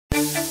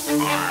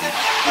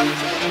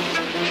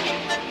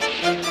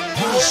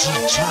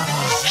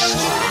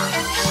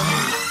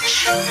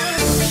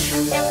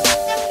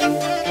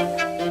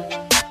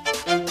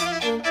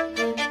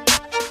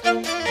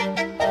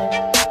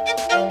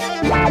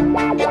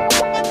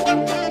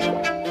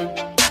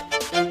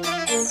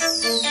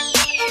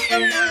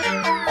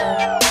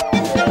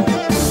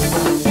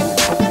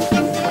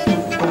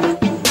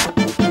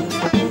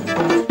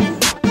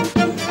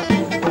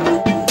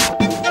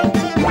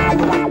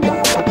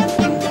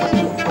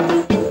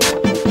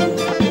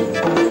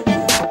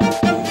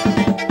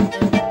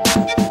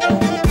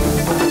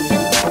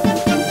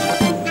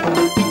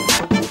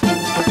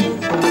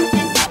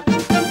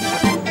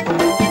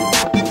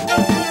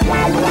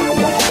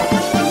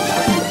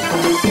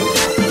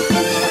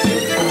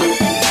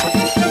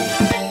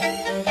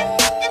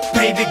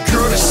Baby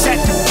girl that's at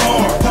the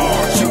bar,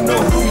 you know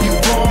who you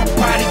are,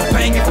 body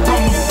banging from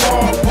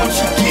afar. Once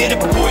you get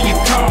it, boy, you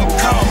come.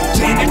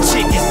 Damn, that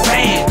chick is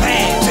bad.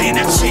 Damn,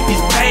 that chick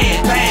is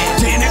bad.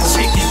 Damn, that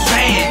chick is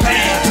bad.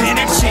 Damn,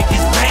 that chick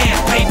is bad.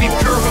 Baby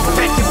girl up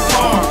at the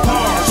bar,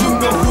 you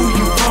know who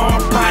you are,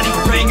 body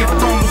banging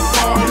from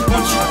afar.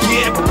 Once you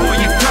get it, boy,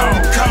 you come.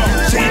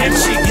 Damn, that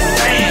chick is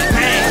bad.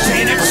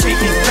 Damn, that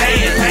chick is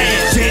bad.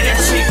 Damn, that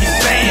chick is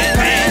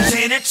bad.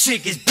 Damn, that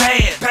chick is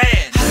bad.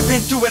 Been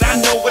through it, I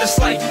know what it's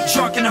like.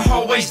 Drunk in the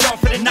hallways, down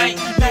for the night.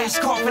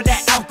 Last call for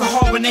that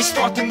alcohol when they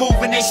start to move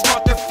and they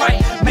start to fight.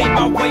 Made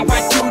my way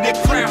right through the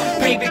crowd.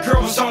 Baby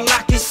girl was on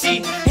lock and see.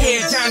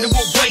 Hair down to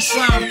a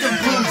waistline, them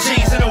blue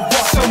jeans and a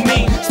walk so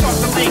mean. Start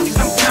to late cause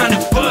I'm kinda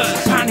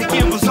buzzed.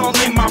 Heineken was all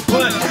in my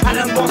blood. I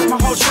done lost my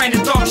whole train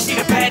of thought. She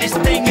the baddest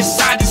thing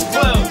inside this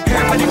club.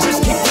 Everybody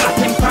just keep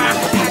blocking by.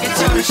 I can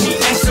tell that she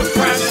ain't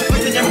surprised.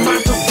 Looking in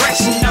my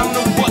direction, I don't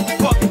know what the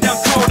fuck done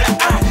caught her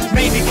eye.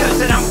 Maybe cause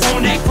that I'm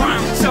on that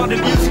grind. Sell the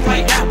music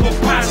like apple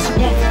pies. 1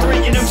 for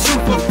 3 and them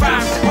super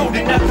fives.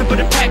 Holding nothing but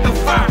a pack of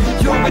fire.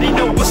 You already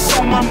know what's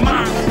on my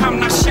mind. I'm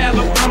not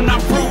shallow, I'm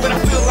not rude, but I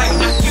feel like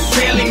I can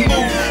barely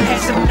move.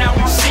 As of now,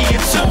 I'm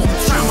seeing two.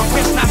 Trying my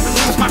best not to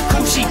lose my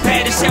cool. She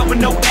bad as hell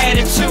with no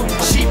attitude.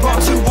 She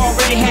bought 2,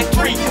 already had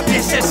 3.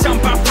 Then said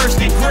something about first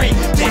degree.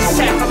 This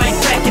happened like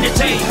back in the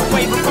day,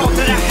 way before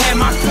that I had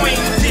my queen.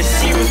 This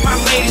here was my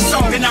lady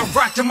song, and I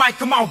rocked the mic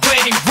on my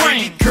wedding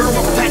ring. Girl,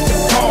 up at the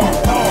bar.